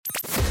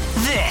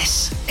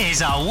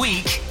is a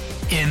week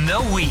in the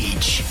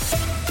Weege.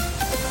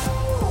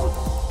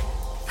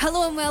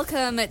 Hello and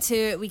welcome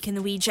to Week in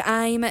the Weege.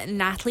 I'm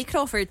Natalie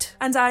Crawford.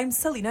 And I'm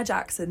Selena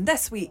Jackson.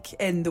 This week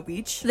in the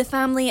Weege. The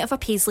family of a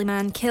Paisley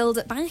man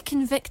killed by a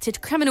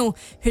convicted criminal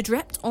who'd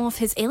ripped off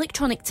his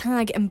electronic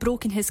tag and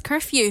broken his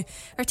curfew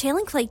are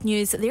telling Clyde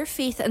News that their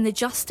faith in the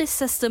justice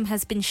system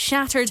has been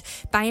shattered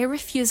by a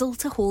refusal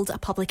to hold a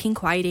public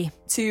inquiry.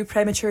 2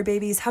 premature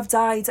babies have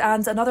died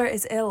and another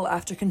is ill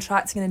after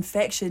contracting an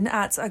infection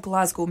at a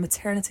Glasgow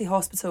maternity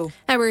hospital.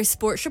 Our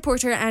sports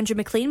reporter Andrew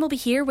McLean will be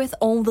here with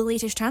all the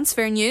latest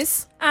transfer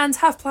news. And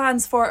have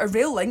plans for a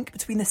rail link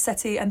between the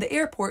city and the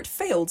airport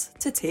failed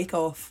to take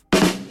off.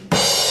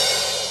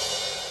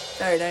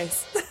 Very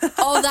nice.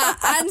 All that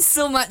and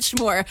so much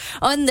more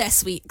on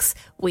this week's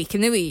Week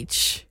in the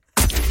Weege.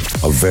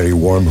 A very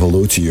warm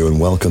hello to you and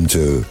welcome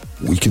to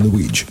Week in the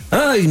Weege.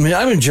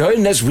 I'm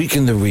enjoying this Week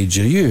in the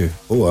Weege, are you?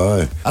 Oh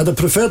aye, I'd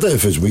prefer that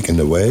if it's Week in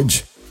the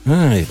Wedge.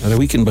 Aye, or a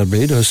week in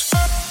Barbados.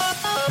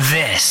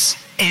 This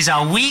is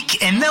a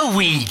week in the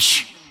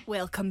Weege.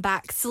 Welcome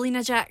back,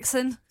 Selena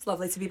Jackson. It's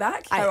lovely to be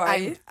back. How are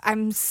you?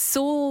 I'm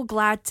so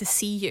glad to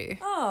see you.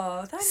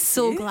 Oh, thank you.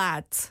 So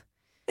glad.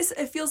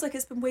 It feels like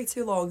it's been way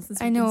too long since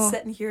we've I know. been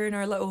sitting here in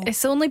our little...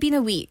 It's only been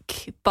a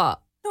week,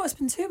 but... No, it's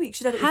been 2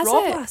 weeks. You did it with Has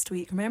Rob it? last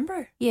week,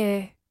 remember?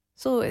 Yeah.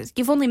 So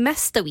you've only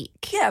missed a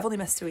week. Yeah, I've only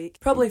missed a week.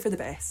 Probably for the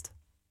best.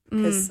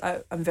 Because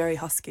I'm very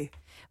husky.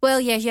 Well,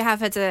 yeah, you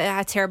have had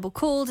a terrible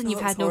cold and Oh, you've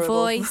it's had no horrible.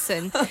 voice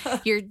and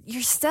you're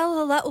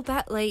still a little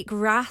bit like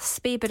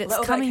raspy, but it's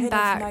coming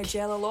back. Of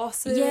Nigella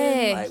Lawson.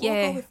 Yeah, We'll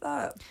yeah. go with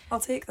that. I'll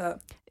take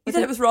that. We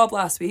did it with Rob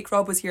last week.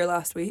 Rob was here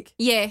last week.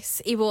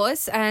 Yes, he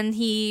was, and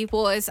he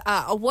was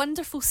a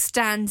wonderful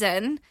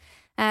stand-in,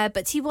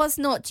 but he was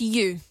not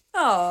you.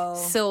 Oh.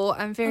 So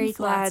I'm very I'm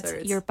glad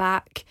flattered. you're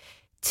back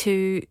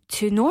to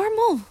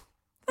normal.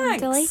 I'm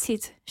Thanks.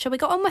 delighted. Shall we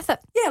get on with it?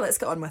 Yeah, let's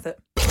get on with it.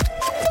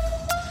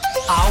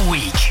 A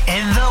week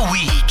in the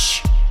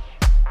Weege.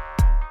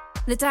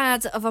 The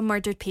dad of a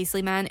murdered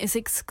Paisley man is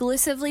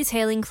exclusively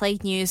telling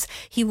Clyde News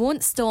he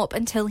won't stop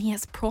until he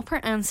has proper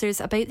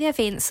answers about the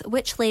events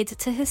which led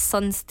to his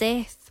son's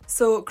death.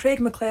 So, Craig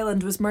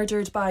McClelland was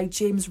murdered by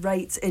James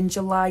Wright in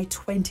July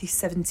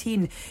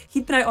 2017.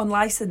 He'd been out on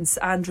licence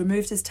and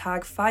removed his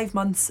tag 5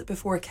 months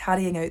before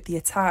carrying out the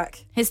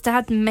attack. His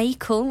dad,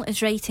 Michael,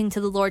 is writing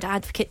to the Lord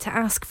Advocate to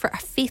ask for a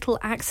fatal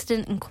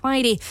accident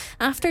inquiry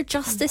after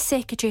Justice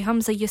Secretary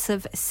Humza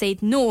Yousaf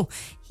said no.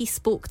 He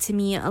spoke to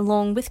me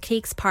along with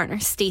Craig's partner,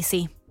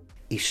 Stacey.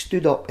 He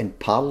stood up in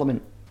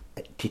Parliament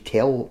to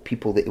tell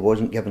people that he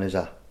wasn't giving us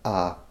a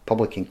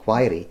public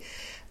inquiry,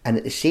 and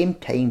at the same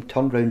time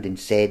turned round and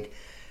said,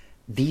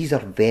 these are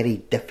very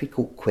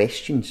difficult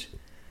questions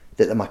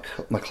that the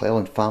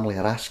McClelland family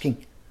are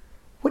asking.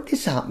 What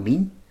does that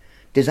mean?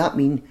 Does that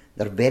mean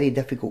they're very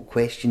difficult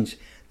questions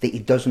that he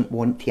doesn't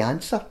want to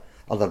answer?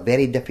 Or they're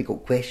very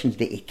difficult questions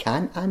that he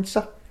can't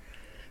answer?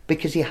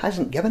 Because he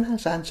hasn't given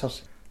us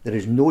answers. There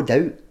is no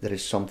doubt there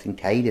is something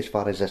to hide as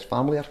far as this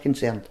family are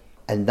concerned.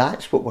 And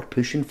that's what we're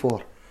pushing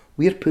for.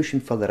 We're pushing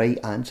for the right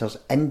answers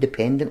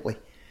independently.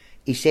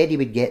 He said he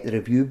would get the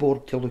review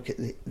board to look at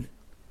it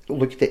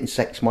in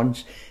 6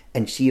 months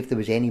and see if there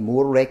was any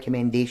more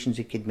recommendations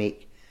he could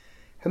make.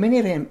 How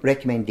many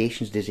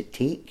recommendations does it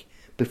take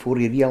before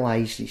he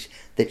realises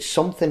that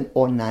something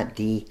on that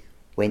day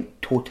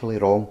went totally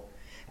wrong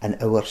and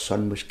our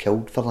son was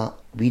killed for that?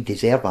 We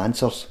deserve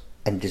answers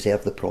and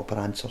deserve the proper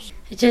answers.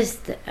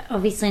 Just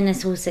obviously in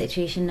this whole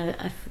situation,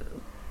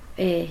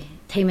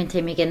 time and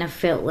time again I've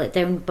felt let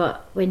down,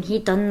 but when he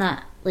done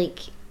that,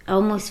 I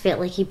almost felt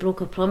like he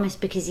broke a promise,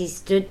 because he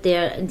stood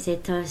there and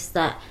said to us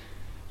that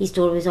his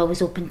door was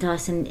always open to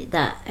us and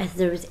that if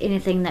there was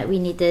anything that we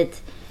needed,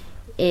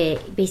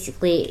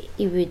 basically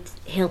he would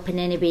help in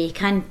any way he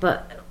can.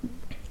 But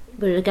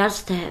with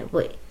regards to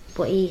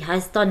what he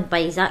has done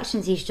by his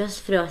actions, he's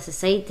just threw us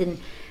aside and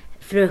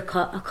threw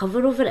a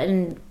cover over it,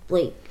 and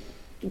he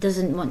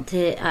doesn't want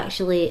to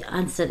actually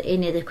answer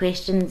any of the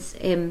questions.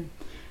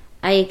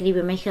 I agree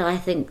with Michael. I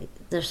think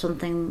there's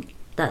something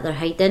that they're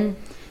hiding.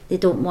 They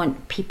don't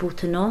want people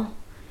to know,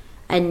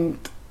 and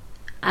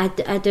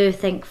I do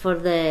think for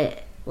in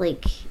the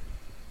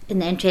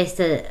interest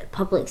of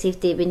public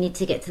safety, we need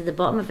to get to the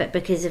bottom of it,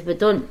 because if we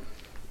don't,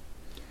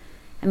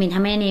 how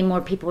many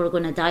more people are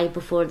going to die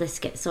before this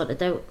gets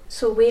sorted out?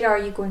 So where are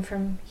you going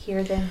from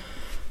here then?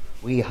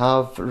 We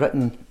have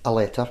written a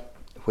letter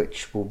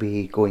which will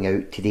be going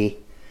out today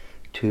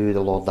to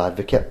the Lord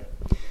Advocate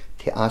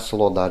to ask the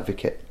Lord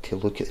Advocate to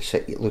look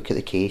at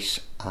the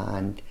case,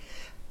 and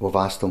we've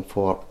asked them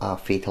for a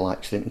fatal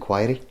accident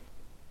inquiry.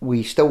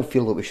 We still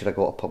feel that we should have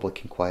got a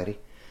public inquiry,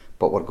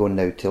 but we're going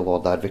now to the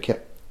Lord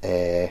Advocate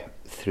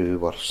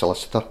through our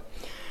solicitor.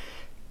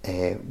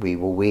 We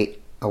will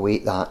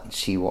await that and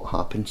see what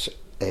happens.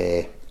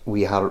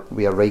 We are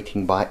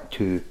writing back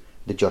to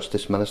the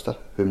Justice Minister,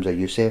 Humza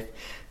Yousaf,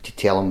 to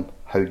tell him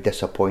how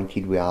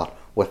disappointed we are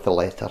with the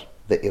letter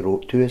that he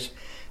wrote to us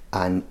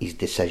and his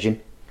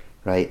decision,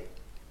 right?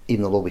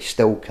 Even though we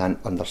still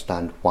can't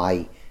understand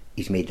why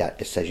he's made that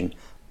decision,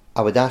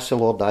 I would ask the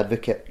Lord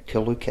Advocate to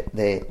look at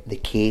the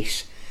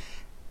case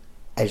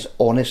as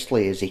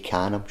honestly as he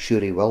can. I'm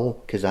sure he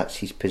will, because that's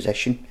his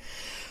position.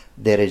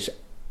 There is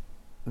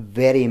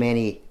very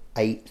many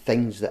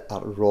things that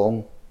are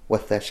wrong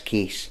with this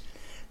case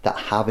that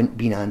haven't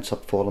been answered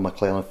for the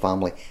McClelland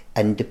family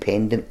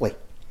independently.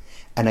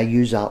 And I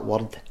use that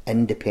word,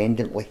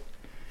 independently.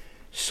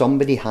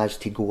 Somebody has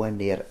to go in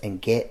there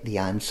and get the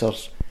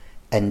answers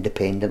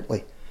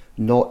independently,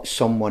 not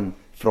someone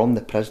from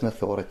the prison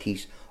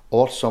authorities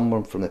or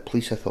someone from the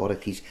police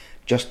authorities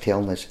just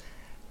telling us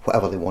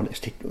whatever they want us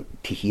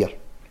to hear.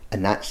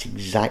 And that's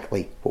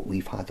exactly what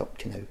we've had up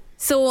to now.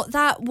 So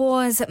that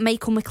was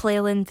Michael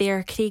McClelland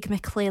there, Craig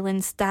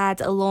McClelland's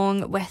dad,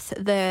 along with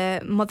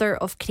the mother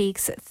of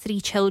Craig's 3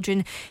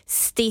 children,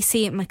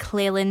 Stacey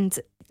McClelland.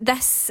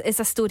 This is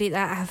a story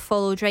that I have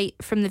followed right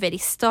from the very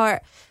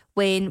start,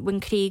 when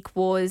Craig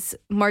was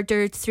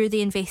murdered, through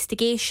the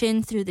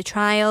investigation, through the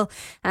trial,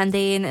 and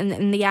then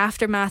in the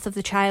aftermath of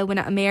the trial, when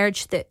it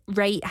emerged that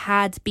Wright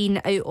had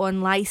been out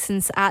on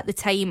licence at the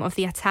time of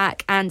the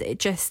attack. And it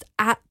just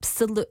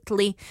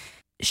absolutely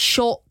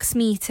shocks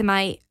me to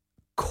my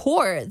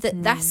core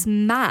that this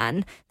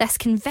man, this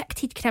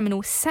convicted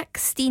criminal,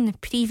 16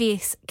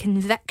 previous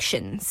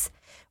convictions,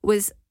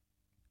 was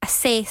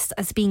assessed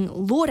as being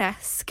low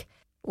risk,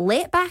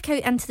 let back out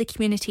into the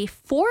community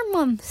 4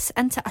 months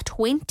into a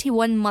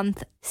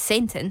 21-month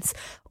sentence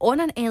on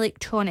an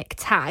electronic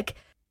tag.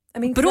 I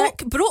mean, broke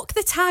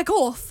the tag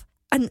off,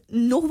 and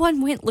no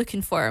one went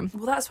looking for him.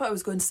 Well, that's what I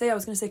was going to say. I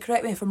was going to say,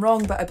 correct me if I'm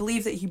wrong, but I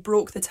believe that he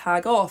broke the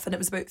tag off, and it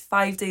was about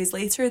 5 days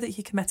later that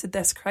he committed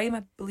this crime.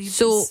 I believe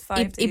so. It was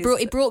 5 days.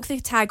 He broke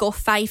the tag off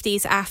 5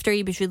 days after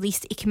he was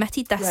released. He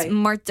committed this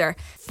murder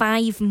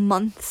 5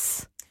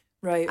 months.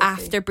 Right, okay.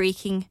 After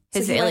breaking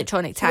his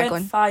electronic tag he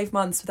went on. 5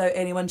 months without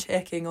anyone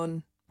checking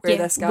on where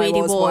this guy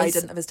was, why he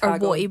didn't have his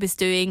tag or what on. he was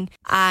doing.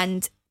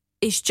 And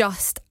it's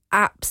just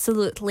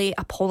absolutely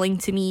appalling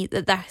to me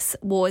that this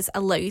was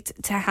allowed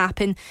to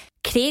happen.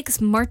 Craig's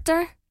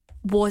murder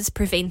was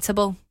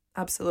preventable.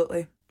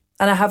 Absolutely.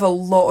 And I have a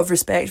lot of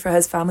respect for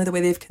his family. The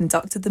way they've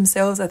conducted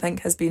themselves, I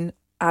think, has been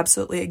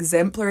absolutely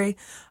exemplary.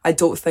 I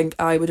don't think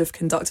I would have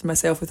conducted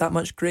myself with that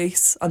much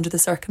grace under the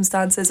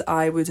circumstances.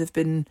 I would have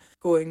been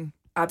going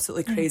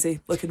absolutely crazy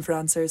looking for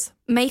answers.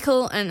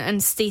 Michael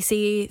and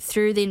Stacey,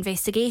 through the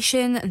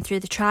investigation and through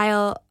the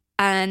trial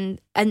and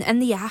in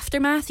the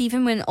aftermath,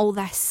 even when all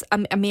this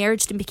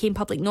emerged and became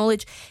public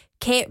knowledge,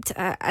 kept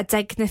a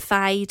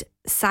dignified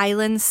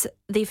silence.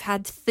 They've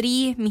had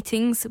 3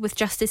 meetings with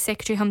Justice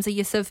Secretary Humza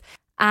Yousaf,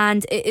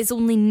 and it is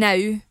only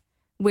now,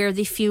 where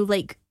they feel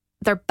like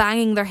they're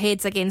banging their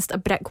heads against a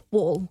brick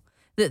wall,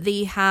 that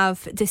they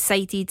have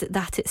decided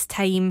that it's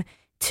time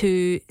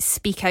to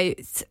speak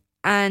out.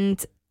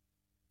 And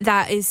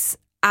that is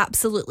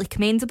absolutely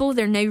commendable.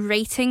 They're now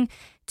writing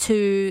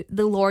to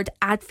the Lord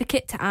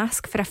Advocate to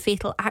ask for a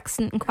fatal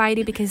accident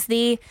inquiry, because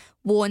they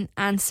want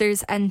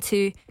answers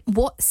into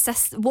what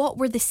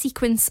were the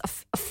sequence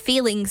of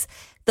failings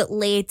that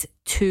led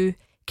to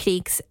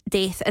Craig's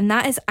death. And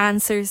that is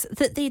answers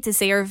that they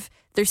deserve.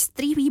 There's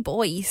 3 wee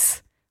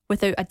boys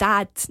without a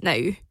dad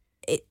now.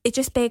 It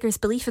just beggars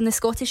belief. In the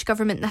Scottish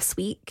Government this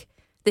week,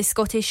 the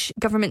Scottish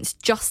Government's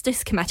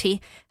Justice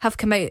Committee have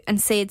come out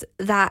and said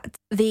that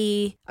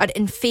they are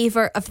in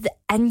favour of the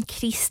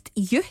increased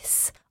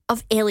use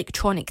of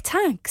electronic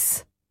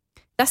tags.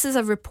 This is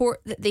a report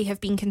that they have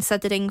been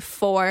considering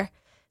for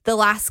the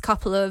last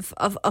couple of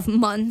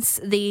months.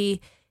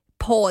 They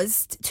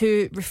paused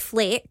to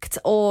reflect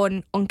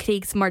on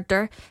Craig's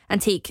murder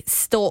and take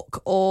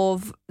stock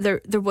of,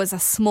 there was a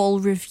small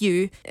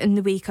review in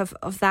the wake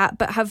of that,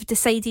 but have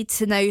decided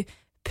to now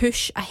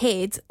push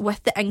ahead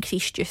with the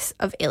increased use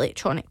of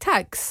electronic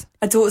tags.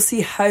 I don't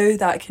see how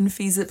that can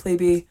feasibly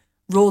be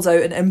rolled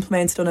out and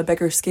implemented on a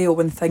bigger scale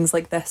when things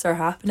like this are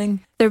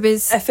happening. There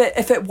was, if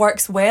it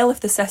works well,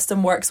 if the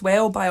system works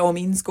well, by all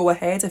means go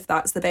ahead. If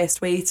that's the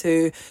best way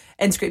to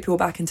integrate people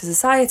back into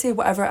society,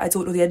 whatever, I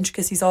don't know the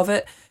intricacies of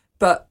it.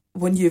 But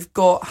when you've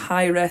got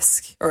high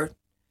risk, or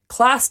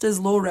classed as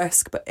low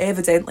risk, but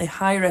evidently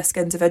high risk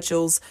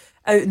individuals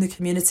out in the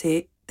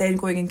community, then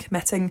going and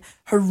committing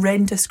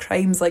horrendous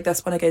crimes like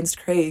this one against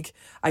Craig,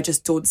 I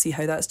just don't see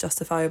how that's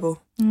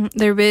justifiable.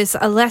 There was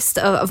a list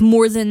of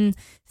more than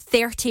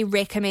 30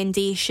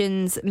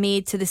 recommendations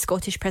made to the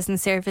Scottish Prison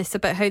Service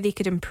about how they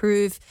could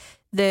improve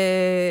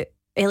the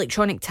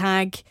electronic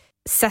tag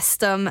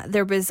system.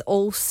 There's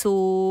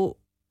also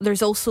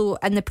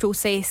in the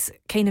process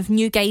kind of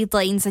new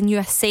guidelines, a new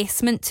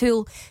assessment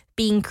tool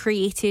being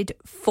created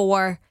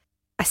for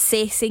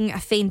assessing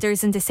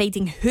offenders and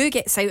deciding who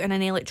gets out on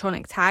an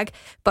electronic tag.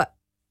 But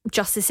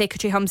Justice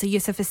Secretary Humza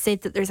Yousaf has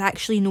said that there's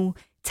actually no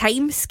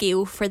time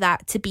scale for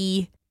that to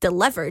be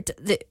delivered.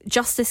 The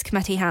Justice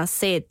Committee has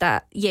said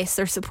that yes,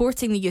 they're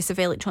supporting the use of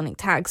electronic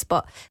tags,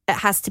 but it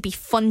has to be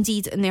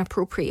funded in the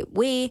appropriate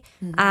way,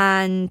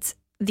 and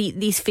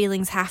these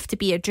failings have to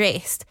be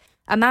addressed.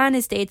 A man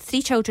is dead,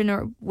 3 children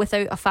are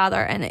without a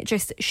father, and it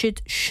just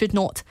should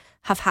not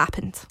have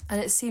happened.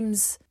 And it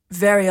seems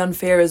very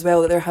unfair as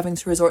well that they're having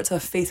to resort to a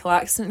fatal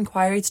accident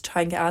inquiry to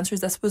try and get answers.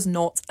 This was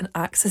not an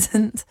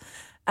accident,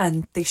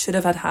 and they should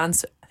have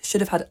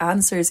had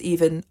answers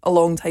even a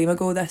long time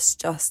ago. This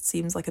just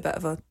seems like a bit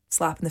of a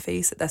slap in the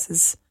face that this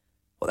is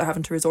what they're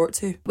having to resort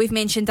to. We've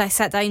mentioned I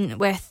sat down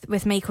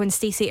with Michael and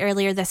Stacey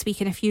earlier this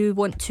week, and if you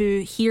want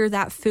to hear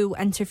that full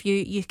interview,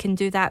 you can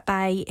do that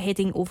by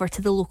heading over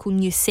to the local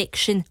news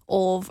section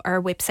of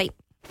our website.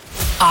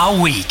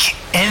 A week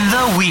in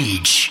the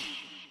Weege.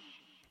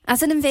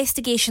 As an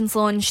investigation's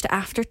launched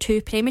after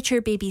 2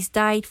 premature babies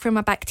died from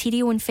a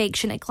bacterial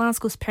infection at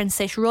Glasgow's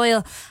Princess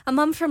Royal, a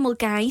mum from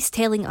Mulguy's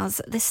telling us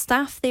the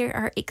staff there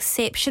are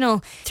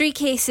exceptional. 3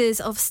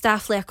 cases of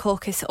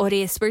Staphylococcus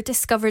aureus were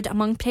discovered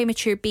among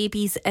premature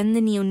babies in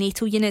the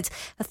neonatal unit.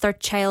 A 3rd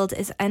child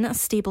is in a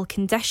stable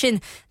condition.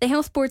 The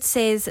health board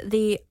says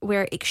they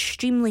were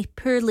extremely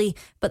poorly,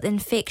 but the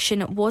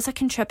infection was a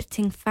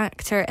contributing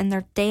factor in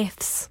their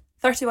deaths.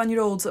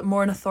 31-year-old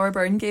Morna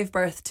Thorburn gave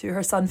birth to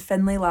her son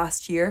Finlay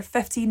last year,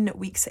 15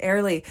 weeks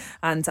early,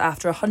 and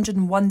after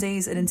 101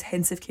 days in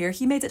intensive care,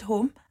 he made it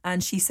home,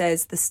 and she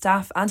says the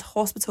staff and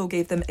hospital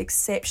gave them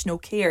exceptional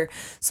care.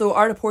 So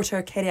our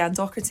reporter Kerry-Ann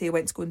Docherty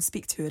went to go and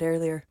speak to her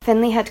earlier.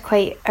 Finlay had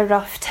quite a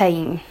rough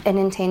time in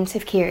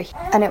intensive care,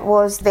 and it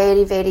was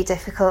very, very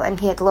difficult, and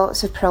he had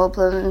lots of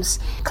problems,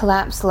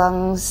 collapsed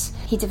lungs,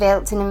 he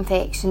developed an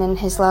infection in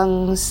his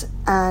lungs,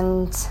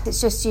 and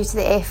it's just due to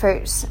the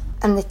efforts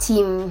and the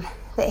team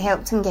that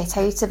helped him get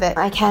out of it.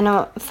 I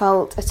cannot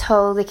fault at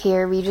all the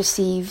care we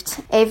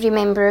received. Every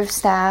member of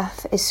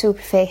staff is so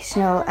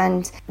professional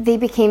and they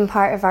became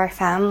part of our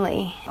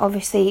family.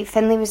 Obviously,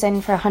 Finlay was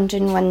in for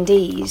 101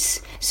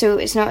 days, so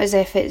it's not as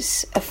if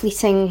it's a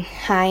fleeting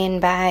high and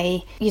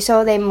by. You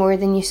saw them more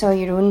than you saw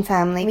your own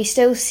family. We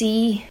still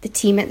see the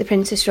team at the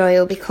Princess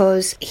Royal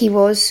because he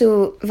was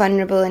so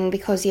vulnerable and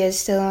because he is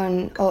still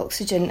on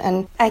oxygen,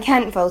 and I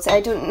can't fault it.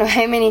 I don't know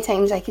how many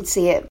times I could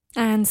say it.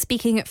 And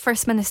speaking at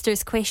First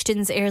Minister's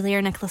questions earlier,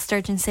 Nicola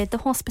Sturgeon said the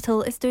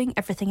hospital is doing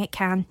everything it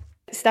can.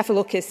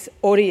 Staphylococcus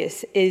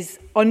aureus is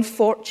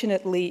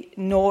unfortunately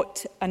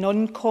not an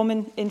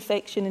uncommon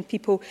infection in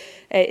people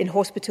in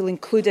hospital,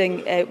 including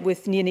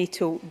with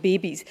neonatal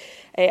babies.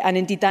 And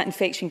indeed that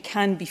infection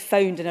can be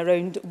found in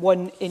around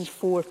 1 in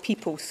 4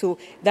 people. So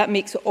that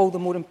makes it all the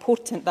more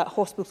important that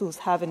hospitals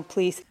have in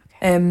place.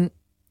 I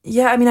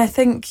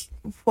think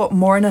what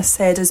Morna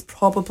said is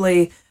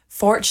probably,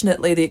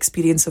 fortunately, the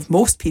experience of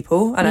most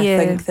people, and I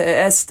think that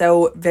it is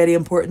still very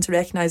important to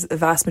recognise that the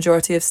vast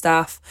majority of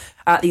staff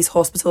at these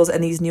hospitals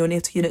and these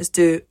neonatal units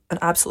do an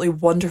absolutely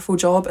wonderful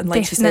job, and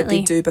like she said,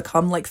 they do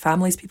become like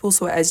families people,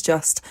 so it is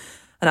just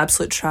an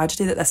absolute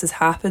tragedy that this has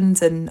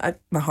happened, and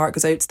my heart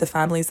goes out to the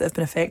families that have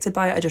been affected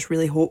by it. I just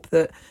really hope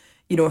that,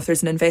 you know, if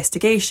there's an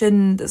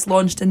investigation that's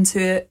launched into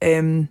it,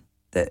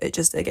 that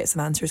it gets some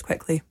answers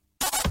quickly.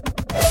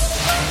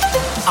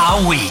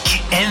 A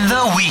week in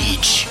the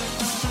Weege.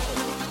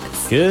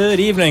 Good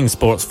evening,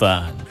 sports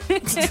fan.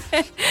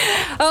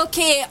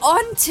 Okay,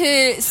 on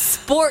to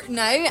sport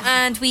now,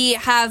 and we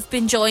have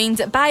been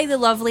joined by the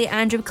lovely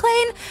Andrew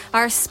McLean,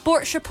 our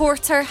sports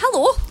reporter.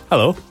 Hello.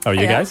 Hello, how are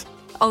you guys?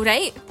 All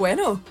right.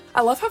 Bueno.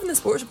 I love having the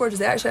sports reporters.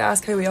 They actually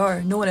ask how we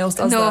are. No one else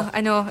does that. No, I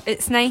know.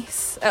 It's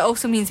nice. It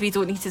also means we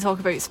don't need to talk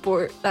about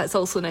sport. That's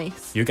also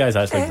nice. You guys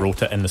actually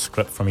wrote it in the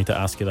script for me to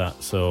ask you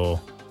that, so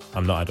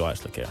I don't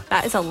actually care.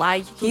 That is a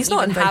lie. He's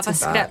not invited have a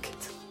script. back.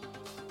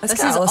 Let's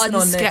This get is Alison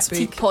on next unscripted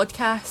week.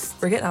 podcast.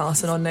 We're getting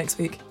Alison on next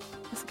week.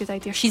 That's a good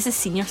idea. She's a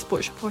senior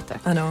sports reporter.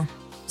 I know.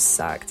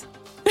 Sacked.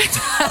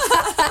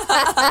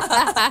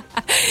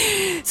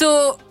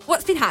 So,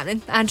 what's been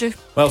happening, Andrew?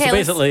 Well, so Tell us.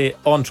 basically,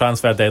 on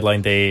transfer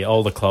deadline day,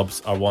 all the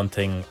clubs are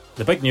wanting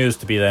the big news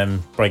to be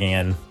them bringing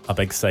in a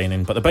big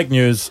signing. But the big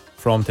news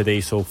from today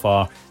so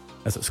far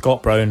is that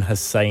Scott Brown has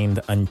signed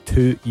a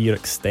 2-year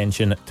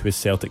extension to his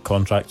Celtic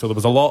contract. So there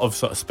was a lot of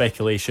sort of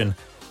speculation,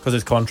 because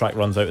his contract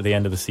runs out at the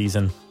end of the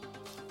season,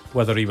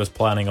 whether he was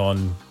planning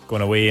on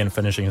going away and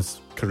finishing his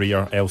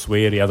career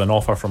elsewhere. He had an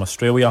offer from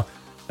Australia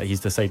that he's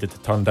decided to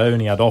turn down.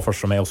 He had offers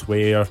from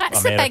elsewhere,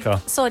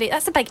 America.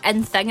 That's a big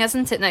in thing,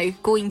 isn't it now?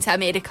 Going to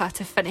America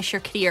to finish your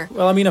career.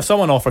 Well, I mean, if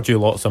someone offered you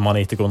lots of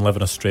money to go and live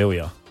in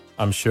Australia,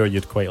 I'm sure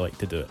you'd quite like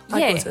to do it.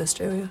 I'd go to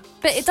Australia.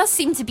 But it does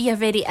seem to be a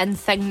very in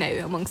thing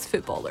now amongst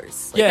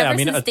footballers. Yeah,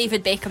 since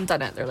David Beckham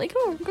done it, they're like,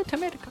 oh, I'm going to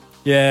America.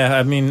 Yeah,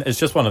 I mean, it's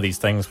just one of these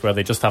things where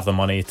they just have the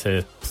money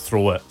to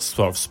throw at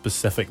sort of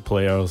specific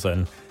players,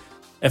 and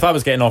if I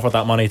was getting offered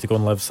that money to go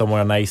and live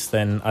somewhere nice,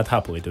 then I'd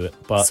happily do it.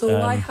 But so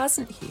why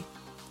hasn't he?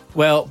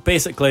 Well,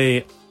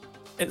 basically,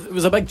 it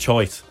was a big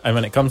choice, and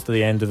when it comes to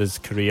the end of his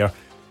career,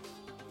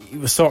 he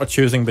was sort of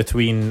choosing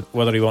between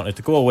whether he wanted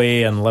to go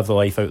away and live the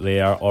life out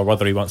there, or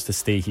whether he wants to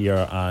stay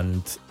here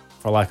and,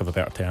 for lack of a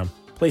better term,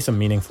 play some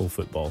meaningful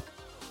football.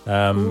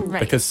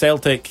 Because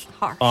Celtic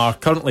are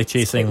currently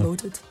chasing...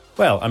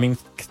 Well, I mean,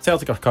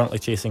 Celtic are currently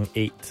chasing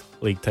 8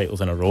 league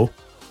titles in a row.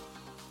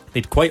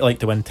 They'd quite like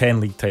to win 10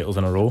 league titles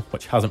in a row,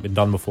 which hasn't been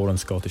done before in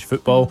Scottish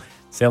football.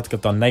 Celtic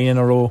have done 9 in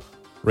a row.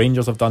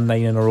 Rangers have done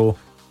 9 in a row.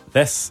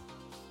 This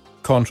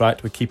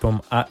contract would keep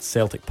him at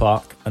Celtic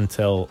Park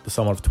until the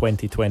summer of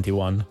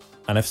 2021.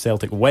 And if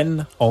Celtic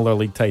win all their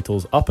league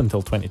titles up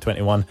until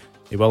 2021,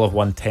 they will have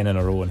won 10 in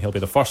a row, and he'll be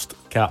the first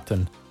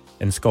captain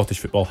in Scottish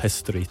football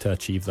history to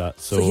achieve that.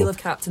 So he'll have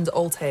captained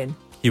all 10.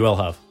 He will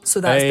have. So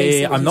that's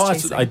basically what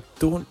he's chasing. I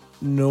don't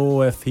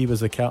know if he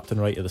was the captain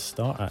right at the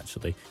start,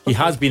 actually. He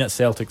has been at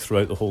Celtic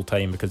throughout the whole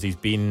time, because he's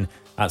been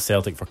at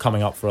Celtic for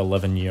coming up for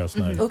 11 years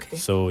now. Okay.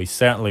 So he's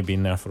certainly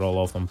been there for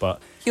all of them.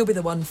 But he'll be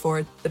the one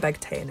for the Big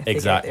 10 if exactly.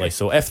 they get there.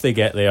 So if they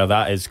get there,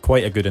 that is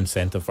quite a good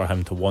incentive for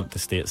him to want to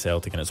stay at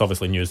Celtic. And it's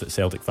obviously news that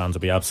Celtic fans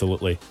will be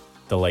absolutely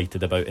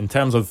delighted about. In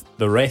terms of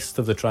the rest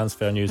of the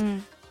transfer news,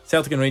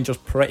 Celtic and Rangers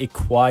pretty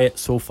quiet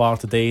so far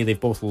today. They've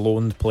both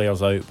loaned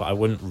players out, but I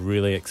wouldn't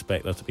really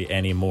expect there to be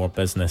any more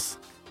business.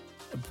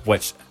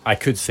 Which I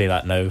could say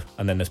that now,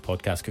 and then this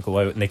podcast could go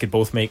out and they could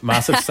both make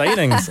massive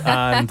signings,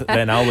 and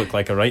then I'll look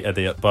like a right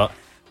idiot. But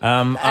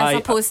as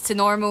opposed to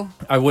normal,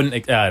 I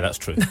wouldn't. That's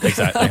true,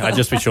 exactly. I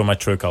just be showing my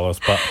true colours.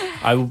 But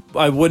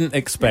I wouldn't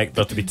expect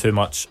there to be too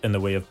much in the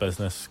way of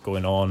business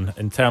going on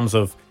in terms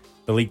of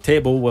the league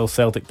table. Well,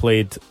 Celtic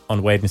played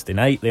on Wednesday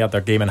night. They had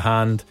their game in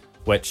hand,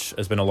 which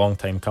has been a long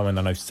time coming.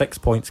 They're now 6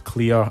 points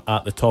clear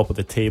at the top of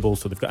the table,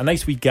 so they've got a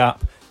nice wee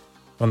gap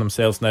on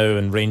themselves now.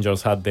 And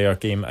Rangers had their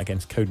game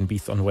against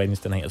Cowdenbeath on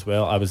Wednesday night as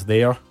well. I was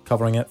there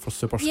covering it for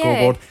Super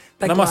Scoreboard,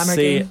 and I must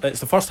say it's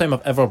the first time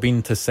I've ever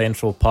been to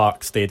Central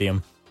Park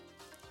Stadium.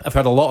 I've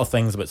heard a lot of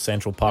things about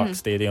Central Park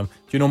Stadium. Do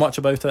you know much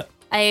about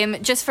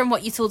it? Just from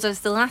what you told us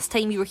the last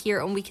time you were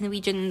here on Week in the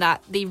Region,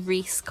 that they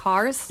race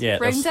cars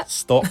round it.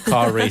 Stock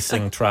car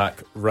racing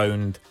track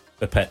round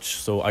the pitch.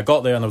 So I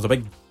got there and there was a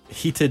big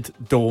heated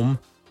dome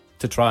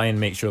to try and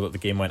make sure that the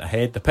game went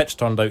ahead. The pitch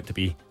turned out to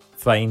be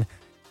fine.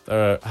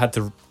 Had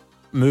to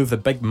move the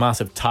big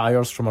massive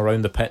tyres from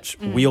around the pitch,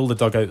 wheel the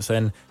dugouts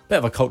in. Bit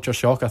of a culture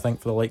shock, I think,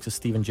 for the likes of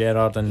Steven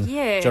Gerrard and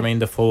Jermaine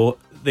Defoe.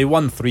 They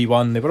won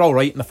 3-1. They were all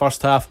right in the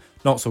first half,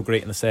 not so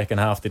great in the second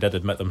half. They did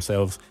admit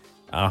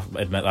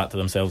that to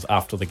themselves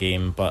after the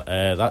game. But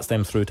that's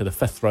them through to the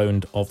 5th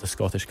round of the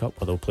Scottish Cup,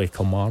 where they'll play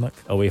Kilmarnock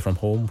away from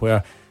home,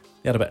 where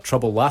they had a bit of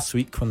trouble last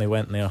week when they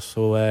went there.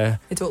 So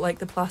they don't like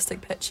the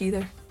plastic pitch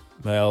either.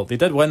 Well, they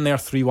did win there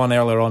 3-1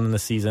 earlier on in the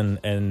season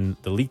in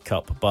the League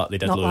Cup, but they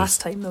did lose. Not last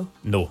time, though.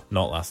 No,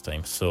 not last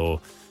time. So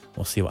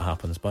we'll see what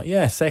happens. But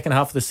yeah, second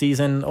half of the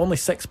season, only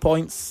 6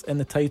 points in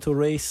the title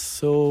race.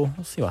 So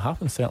we'll see what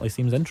happens. Certainly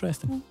seems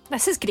interesting.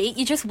 This is great.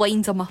 You just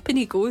wind him up and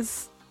he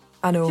goes.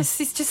 I know. It's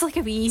just like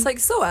a wee. It's like,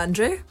 so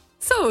Andrew.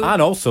 So.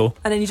 And also,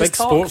 and then you big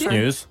just sports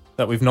news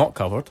that we've not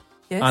covered.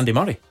 Yes. Andy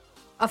Murray.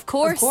 Of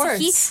course.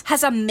 He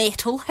has a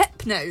metal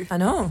hip now. I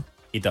know.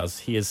 He does.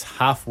 He is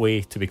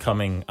halfway to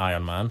becoming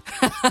Iron Man.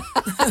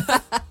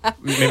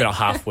 Maybe not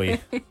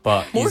halfway,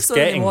 but more he's so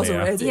getting than he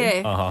was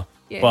there. Already.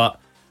 Yeah. But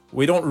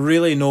we don't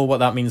really know what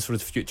that means for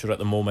his future at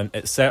the moment.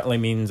 It certainly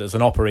means it's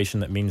an operation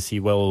that means he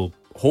will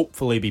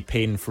hopefully be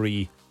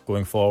pain-free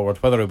going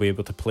forward. Whether he'll be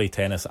able to play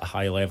tennis at a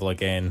high level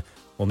again,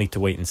 we'll need to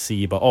wait and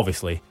see. But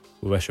obviously,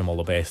 we wish him all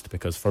the best,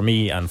 because for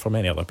me and for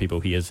many other people,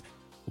 he is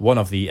one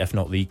of the, if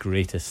not the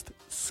greatest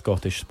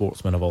Scottish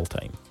sportsmen of all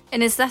time.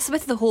 And is this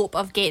with the hope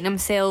of getting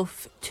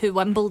himself to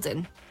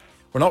Wimbledon?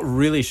 We're not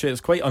really sure.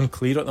 It's quite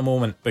unclear at the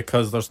moment,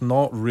 because there's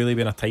not really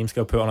been a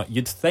timescale put on it.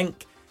 You'd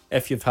think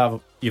if you've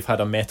had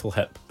a metal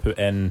hip put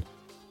in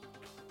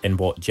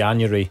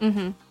January,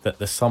 that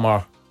the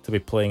summer to be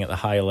playing at the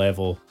high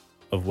level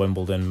of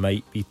Wimbledon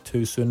might be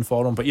too soon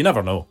for him. But you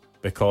never know,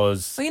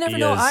 because well, you never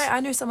know. I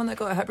knew someone that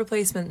got a hip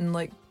replacement, and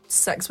like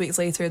 6 weeks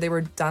later they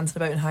were dancing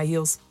about in high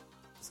heels.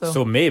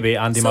 So maybe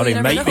Andy Murray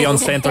might be on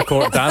centre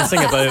court dancing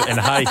about in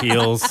high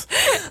heels.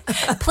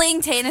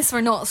 Playing tennis,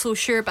 we're not so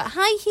sure, but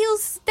high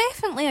heels,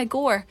 definitely a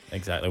goer.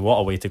 Exactly. What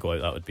a way to go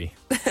out that would be.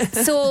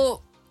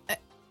 So,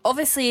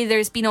 obviously,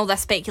 there's been all this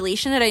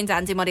speculation around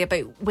Andy Murray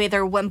about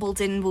whether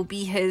Wimbledon will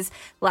be his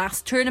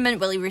last tournament.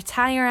 Will he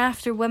retire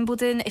after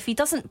Wimbledon? If he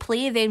doesn't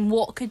play, then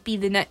what could be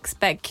the next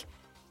big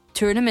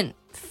tournament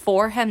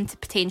for him to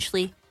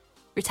potentially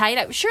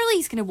retire? Surely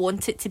he's going to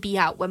want it to be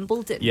at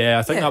Wimbledon. Yeah,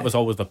 I think that was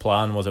always the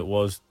plan,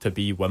 was to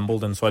be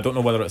Wimbledon. So I don't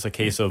know whether it's a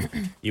case of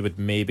he would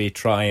maybe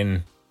try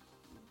and,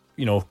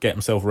 get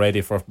himself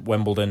ready for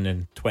Wimbledon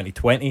in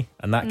 2020,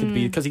 and that could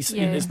be because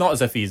it's not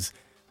as if he's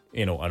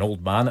an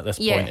old man at this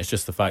point. It's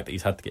just the fact that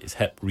he's had to get his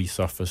hip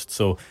resurfaced.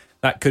 So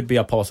that could be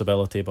a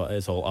possibility, but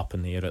it's all up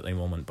in the air at the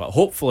moment. But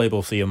hopefully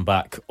we'll see him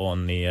back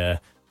on the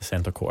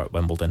centre court at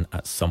Wimbledon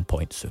at some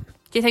point soon.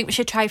 Do you think we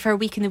should try for a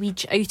week in the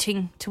week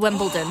outing to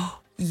Wimbledon?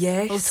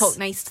 Yes. We'll talk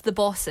nice to the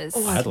bosses.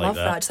 Oh, I'd love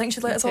that. Do you think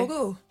she'd let us all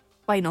go?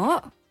 Why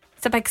not?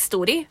 It's a big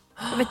story.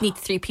 We would need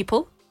 3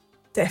 people.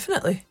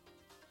 Definitely.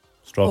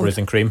 Strawberries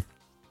and cream.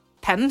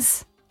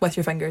 Pims. With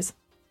your fingers.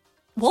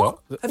 What?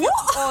 Have you?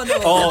 Oh, no.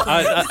 Oh,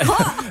 I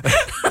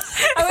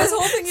was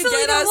hoping you'd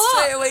get us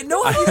straight away.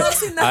 No, have you not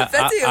seen that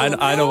video?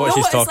 I know what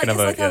she's talking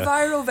about. It's like a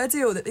viral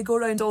video that they go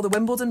around all the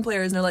Wimbledon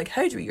players and they're like,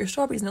 how do you eat your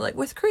strawberries? And they're like,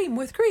 with cream.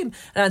 And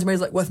Andy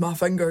Murray's like, with my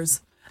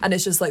fingers. And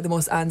it's just like the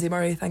most Andy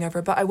Murray thing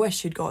ever. But I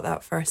wish you'd got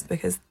that first,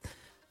 because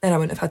then I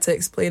wouldn't have had to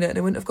explain it and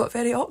it wouldn't have got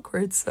very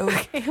awkward. So,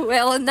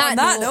 well, on that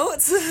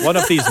note. One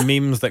of these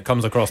memes that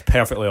comes across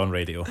perfectly on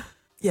radio.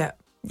 Yeah,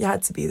 you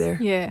had to be there.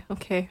 Yeah,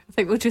 okay. I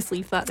think we'll just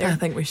leave that there. I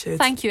think we should.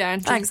 Thank you,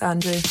 Andrew. Thanks,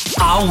 Andrew.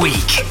 A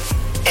week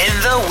in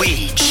the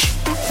Weege.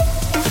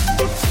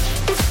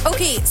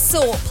 Okay,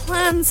 so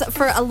plans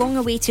for a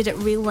long-awaited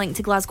rail link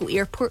to Glasgow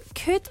Airport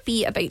could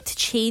be about to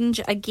change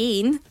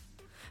again.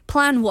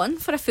 Plan 1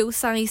 for a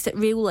full-sized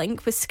rail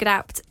link was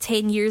scrapped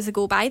 10 years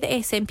ago by the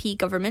SNP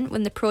government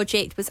when the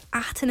project was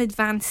at an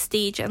advanced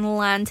stage and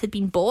land had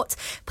been bought.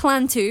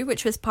 Plan 2,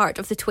 which was part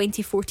of the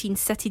 2014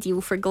 City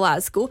deal for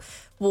Glasgow,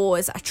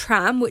 was a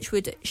tram which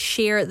would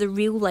share the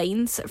rail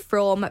lines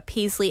from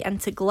Paisley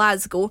into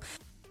Glasgow.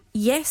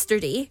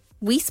 Yesterday,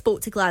 we spoke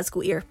to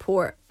Glasgow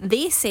Airport.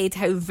 They said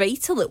how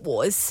vital it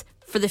was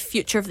for the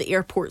future of the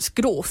airport's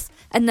growth,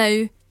 and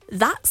now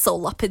that's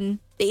all up in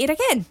the air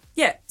again.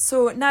 Yeah,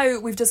 so now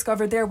we've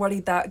discovered they're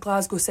worried that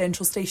Glasgow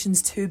Central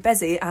Station's too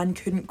busy and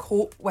couldn't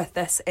cope with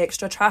this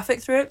extra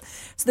traffic through it.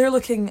 So they're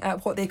looking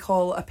at what they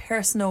call a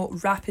personal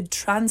rapid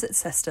transit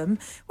system,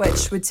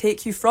 which would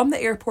take you from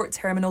the airport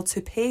terminal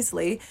to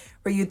Paisley,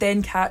 where you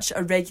then catch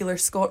a regular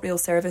ScotRail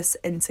service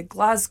into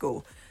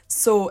Glasgow.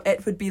 So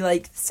it would be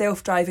like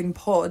self-driving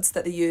pods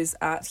that they use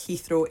at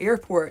Heathrow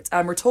Airport.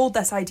 And we're told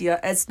this idea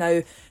is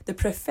now the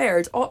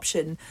preferred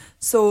option.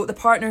 So the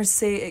partners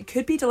say it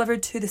could be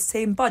delivered to the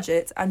same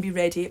budget and be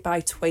ready by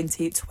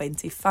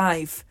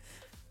 2025.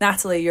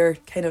 Natalie, you're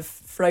kind of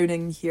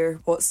frowning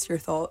here. What's your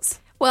thoughts?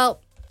 Well,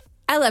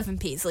 I live in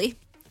Paisley.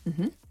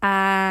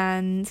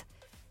 And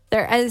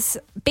there is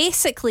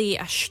basically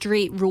a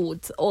straight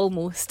road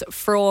almost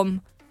from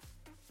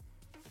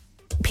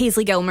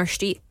Paisley Gilmer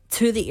Street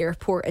to the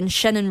airport, and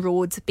Shinnon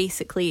Road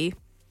basically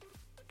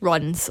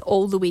runs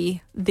all the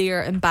way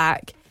there and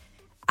back.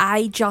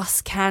 I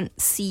just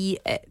can't see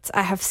it.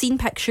 I have seen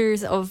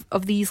pictures of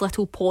these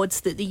little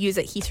pods that they use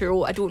at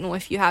Heathrow. I don't know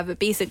if you have, but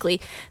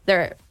basically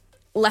they're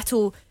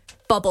little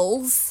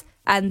bubbles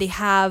and they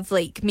have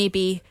like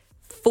maybe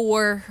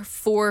four,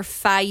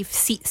 5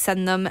 seats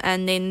in them,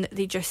 and then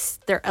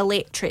they're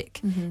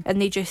electric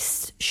and they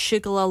just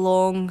shuggle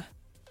along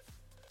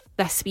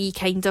this wee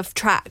kind of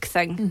track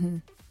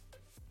thing.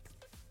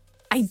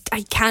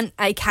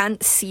 I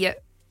can't see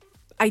it.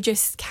 I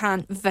just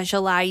can't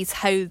visualise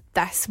how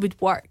this would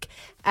work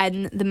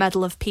in the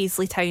middle of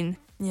Paisley Town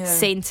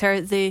Centre.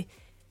 The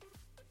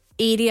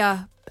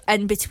area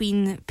in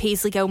between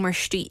Paisley Gilmer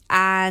Street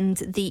and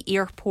the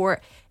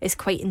airport is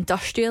quite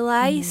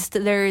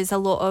industrialised. There's a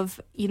lot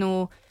of,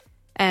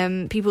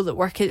 people that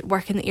work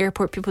in the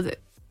airport, people that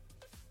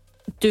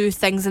do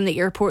things in the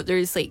airport.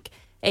 There's like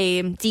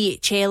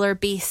DHL are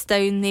based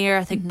down there.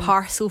 I think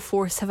Parcel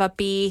Force have a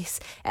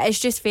base. It's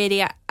just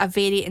a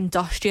very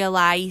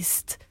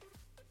industrialised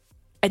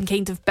and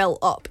kind of built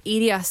up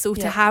area. So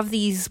to have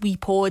these wee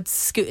pods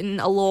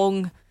scooting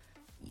along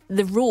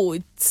the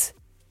roads,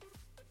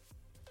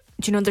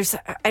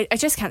 I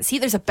just can't see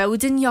it. There's a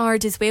building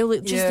yard as well,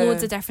 just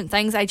loads of different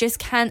things. I just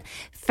can't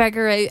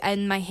figure out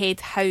in my head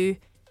how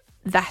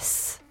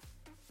this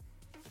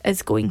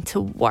is going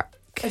to work.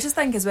 I just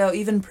think as well,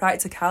 even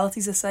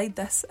practicalities aside,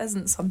 this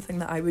isn't something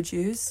that I would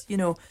use.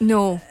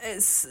 No.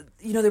 It's,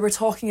 they were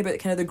talking about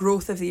kind of the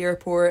growth of the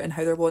airport and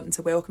how they're wanting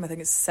to welcome, I think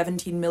it's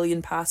 17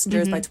 million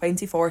passengers by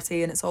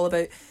 2040, and it's all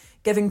about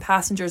giving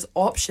passengers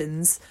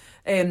options.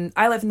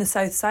 I live in the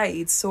south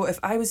side, so if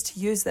I was to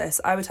use this,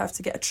 I would have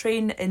to get a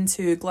train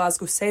into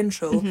Glasgow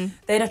Central,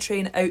 then a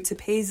train out to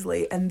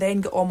Paisley, and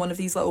then get on one of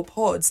these little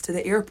pods to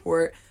the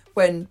airport,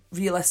 when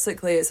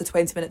realistically it's a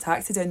 20-minute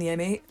taxi down the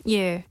M8.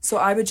 Yeah. So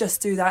I would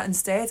just do that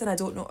instead, and I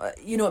don't know,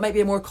 it might be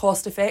a more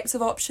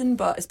cost-effective option,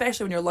 but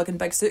especially when you're lugging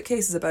big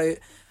suitcases about,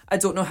 I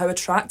don't know how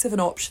attractive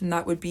an option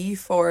that would be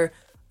for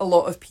a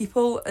lot of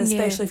people,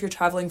 especially if you're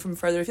travelling from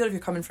further afield, if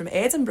you're coming from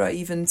Edinburgh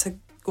even to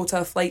go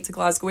to a flight to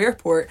Glasgow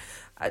Airport.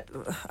 I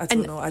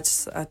don't know,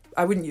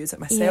 I wouldn't use it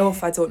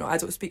myself. I don't know, I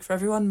don't speak for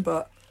everyone,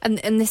 but...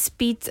 And the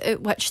speed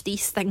at which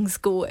these things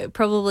go, it would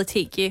probably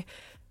take you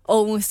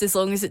almost as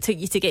long as it took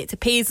you to get to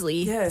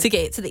Paisley to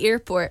get to the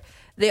airport.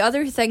 The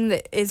other thing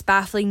that is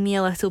baffling me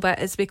a little bit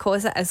is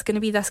because it is going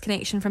to be this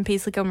connection from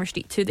Paisley Gilmer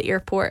Street to the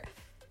airport,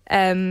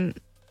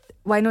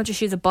 why not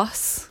just use a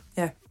bus?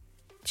 Yeah.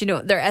 Do you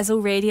know, there is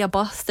already a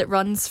bus that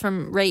runs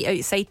from right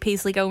outside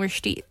Paisley Gilmer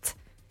Street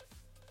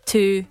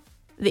to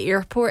the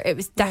airport. It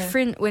was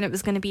different when it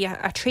was going to be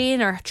a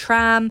train or a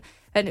tram,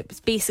 and it was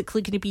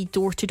basically going to be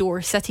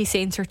door-to-door city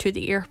centre to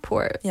the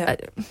airport. Yeah.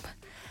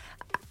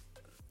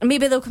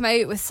 Maybe they'll come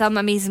out with some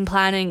amazing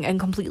planning and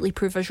completely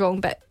prove us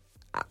wrong, but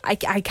I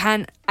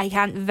can't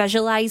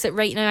visualise it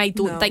right now. I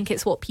don't think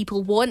it's what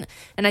people want,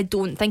 and I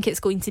don't think it's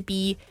going to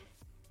be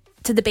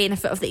to the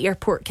benefit of the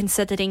airport,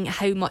 considering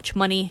how much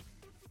money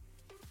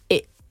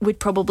it would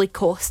probably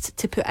cost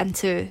to put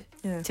into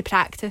to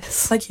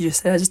practice. Like you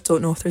just said, I just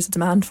don't know if there's a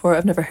demand for it.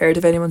 I've never heard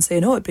of anyone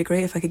saying, it'd be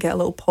great if I could get a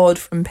little pod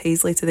from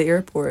Paisley to the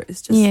airport.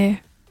 It's just,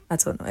 I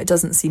don't know, it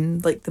doesn't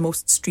seem like the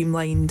most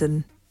streamlined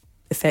and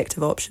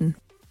effective option.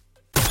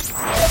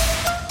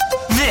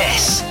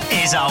 This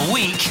is A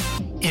Week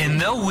in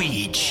the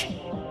Weege.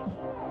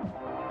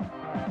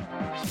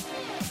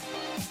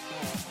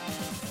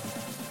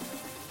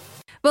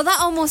 Well,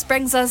 that almost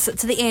brings us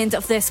to the end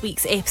of this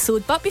week's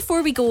episode. But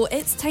before we go,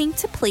 it's time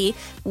to play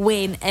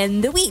When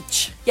in the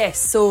Weege. Yes,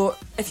 so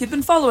if you've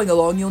been following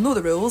along, you'll know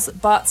the rules,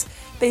 but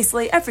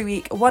basically every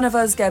week one of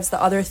us gives the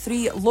other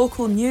 3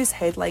 local news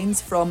headlines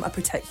from a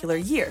particular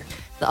year.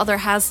 The other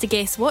has to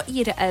guess what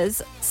year it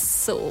is.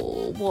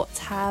 So what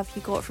have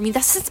you got for me?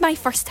 This is my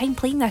first time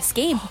playing this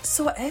game.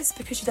 So it is,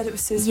 because you did it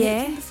with Susie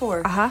Aitken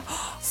before.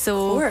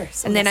 So, of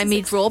course. And then I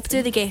made Rob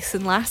do the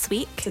guessing last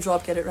week. Did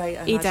Rob get it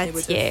right? He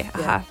did,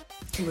 yeah.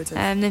 He would have.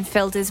 And then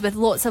filled us with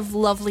lots of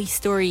lovely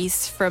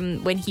stories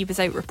from when he was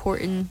out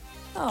reporting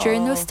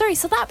during those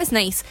stories. So that was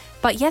nice.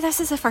 But yeah, this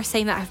is the first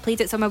time that I've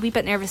played it, so I'm a wee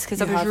bit nervous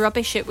because I was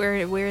rubbish at where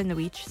in the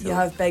Weege. So. You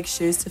have big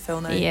shoes to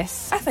fill now.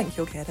 Yes. I think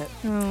you'll get it.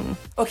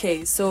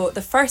 Okay, so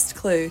the first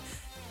clue.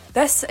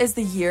 This is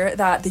the year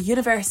that the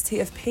University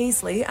of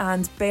Paisley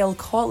and Bell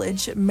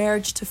College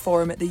merged to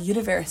form the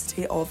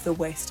University of the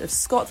West of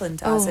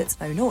Scotland, as it's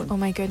now known. Oh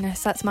my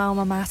goodness, that's my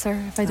alma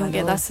mater. If I don't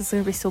get this, it's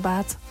going to be so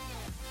bad.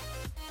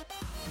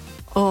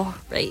 Oh,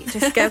 right.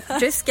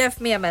 Just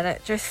give me a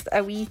minute. Just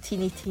a wee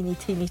teeny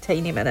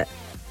tiny minute.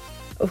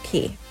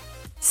 Okay.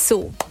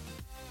 So,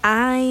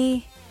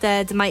 I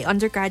did my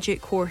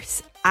undergraduate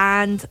course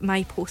and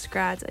my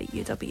postgrad at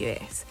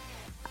UWS.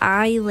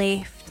 I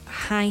left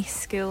high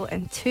school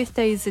in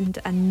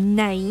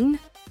 2009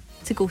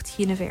 to go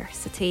to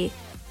university,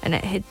 and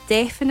it had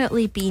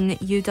definitely been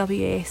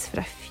UWS for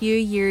a few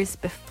years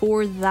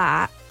before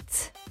that.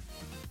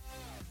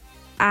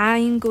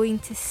 I'm going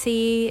to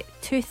say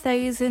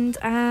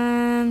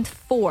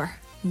 2004.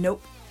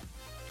 Nope.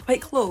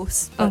 Quite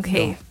close.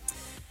 Okay. No.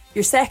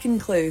 Your second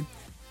clue.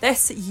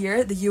 This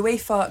year, the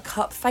UEFA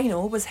Cup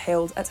final was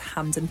held at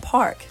Hampden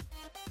Park.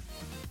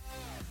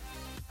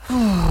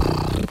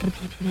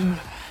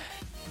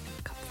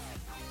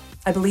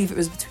 I believe it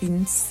was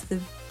between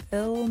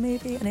Seville,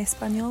 maybe, and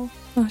Espanyol.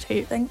 I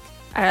don't think.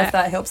 If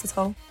that helps at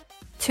all.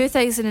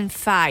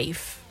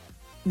 2005.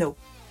 No.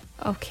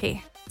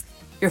 Okay.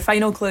 Your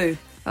final clue.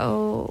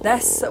 Oh.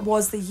 This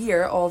was the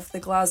year of the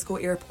Glasgow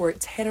airport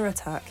terror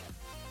attack.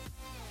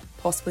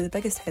 Possibly the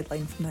biggest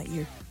headline from that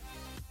year.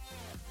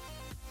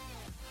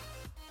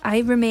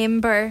 I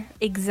remember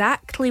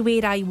exactly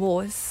where I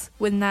was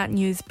when that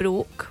news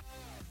broke.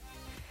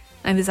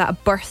 I was at a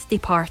birthday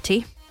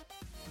party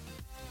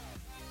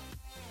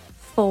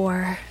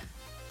for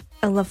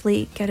a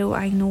lovely girl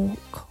I know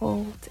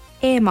called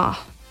Emma.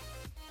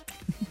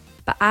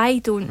 But I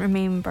don't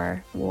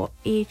remember what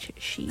age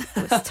she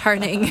was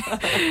turning.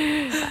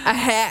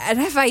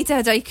 And if I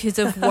did, I could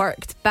have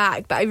worked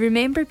back. But I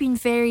remember being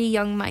very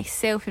young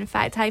myself. In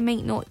fact, I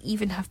might not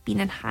even have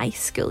been in high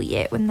school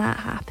yet when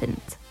that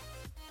happened.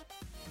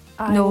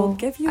 I will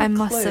give you a clue.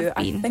 Must have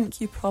been. I think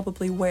you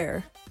probably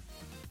were.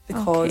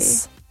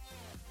 Because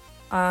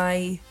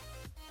I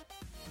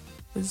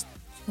was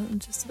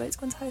just about to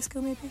go into high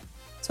school, maybe.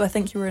 So I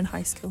think you were in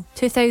high school.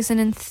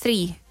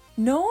 2003.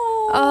 No,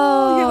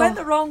 you went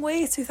the wrong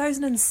way.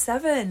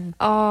 2007.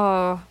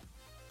 Oh,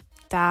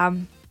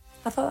 damn.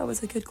 I thought that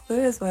was a good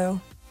clue as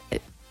well.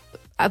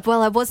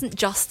 Well, I wasn't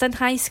just in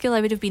high school. I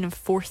would have been in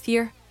 4th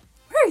year.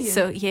 Were you?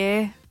 So,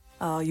 yeah.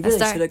 Oh, you really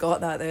should have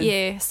got that then.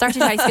 Yeah,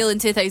 started high school in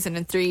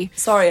 2003.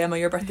 Sorry, Emma,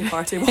 your birthday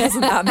party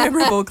wasn't that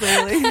memorable,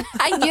 clearly.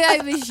 I knew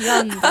I was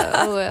young, but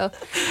oh well.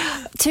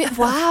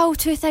 Wow,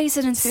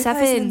 2007.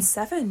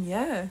 2007,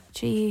 yeah.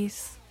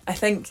 Jeez. I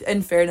think,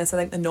 in fairness, the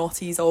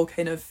naughties all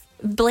kind of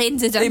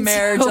blended they into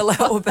merge a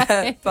little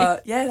bit,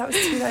 but yeah, that was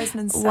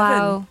 2007.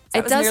 Wow, so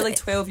it was nearly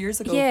 12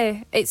 years ago.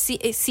 Yeah, it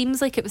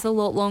seems like it was a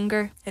lot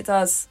longer. It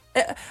does.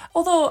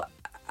 Although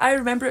I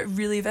remember it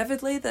really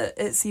vividly, that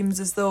it seems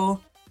as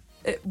though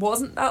it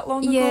wasn't that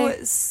long ago.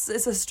 It's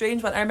a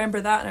strange one. I remember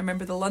that, and I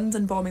remember the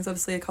London bombings,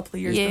 obviously a couple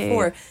of years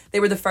before.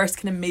 They were the first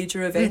kind of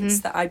major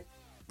events that I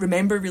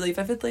remember really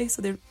vividly,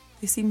 so they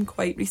seem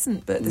quite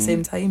recent, but at the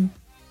same time,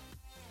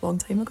 long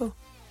time ago.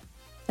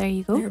 There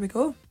you go. There we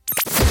go.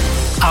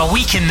 A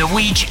Week in the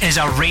Weege is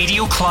a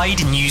Radio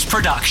Clyde news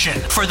production.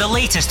 For the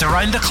latest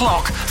around the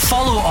clock,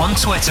 follow on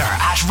Twitter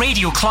at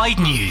Radio Clyde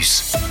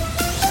News.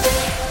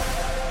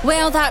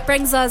 Well, that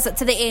brings us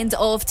to the end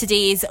of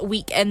today's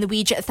Week in the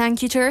Weege.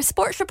 Thank you to our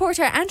sports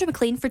reporter Andrew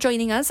McLean for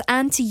joining us,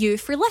 and to you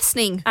for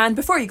listening. And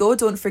before you go,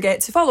 don't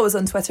forget to follow us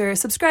on Twitter,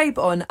 subscribe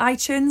on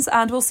iTunes,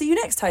 and we'll see you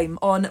next time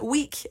on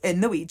Week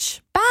in the Weege.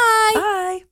 Bye! Bye!